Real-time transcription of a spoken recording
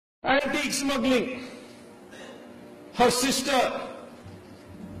Antique smuggling. Her sister,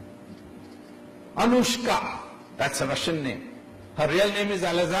 Anushka, that's a Russian name. Her real name is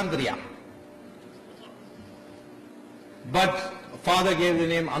Alexandria. But father gave the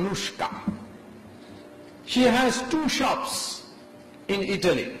name Anushka. She has two shops in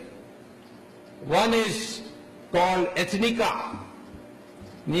Italy. One is called Ethnica,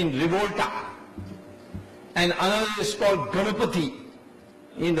 means Rivolta, and another is called Ganapati,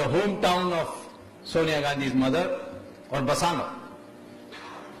 in the hometown of Sonia Gandhi's mother, or Bassano.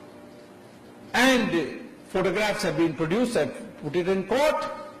 And photographs have been produced, I've put it in court,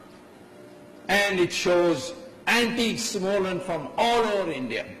 and it shows antiques stolen from all over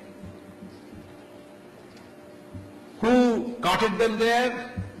India. Who carted them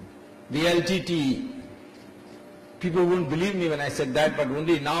there? The LTT. People wouldn't believe me when I said that, but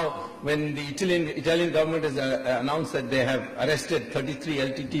only now when the Italian government has announced that they have arrested 33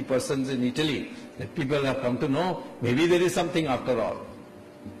 LTT persons in Italy, that people have come to know maybe there is something after all.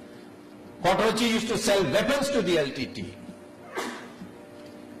 Quattrocchi used to sell weapons to the LTT.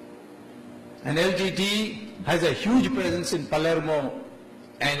 And LTT has a huge presence in Palermo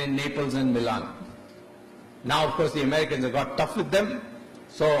and in Naples and Milan. Now, of course, the Americans have got tough with them,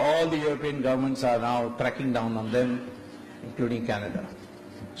 so all the European governments are now cracking down on them, including Canada.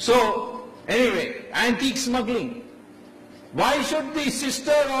 So, anyway, antique smuggling. Why should the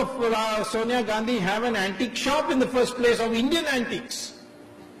sister of Sonia Gandhi have an antique shop in the first place of Indian antiques?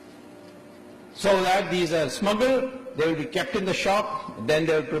 So that these are smuggled, they will be kept in the shop, then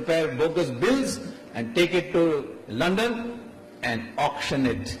they will prepare bogus bills and take it to London and auction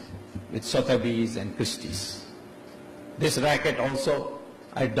it with Sotheby's and Christie's. This racket also,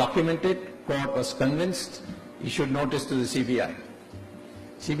 I documented, court was convinced, issued notice to the CBI.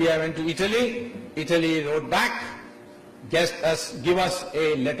 CBI went to Italy, Italy wrote back, give us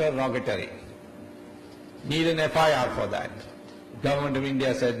a letter rogatory. Need an FIR for that. Government of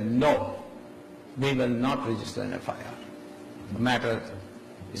India said, no, we will not register an FIR. The matter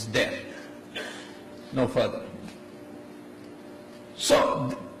is there. No further.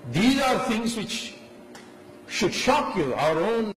 So, these are things which should shock you. Our own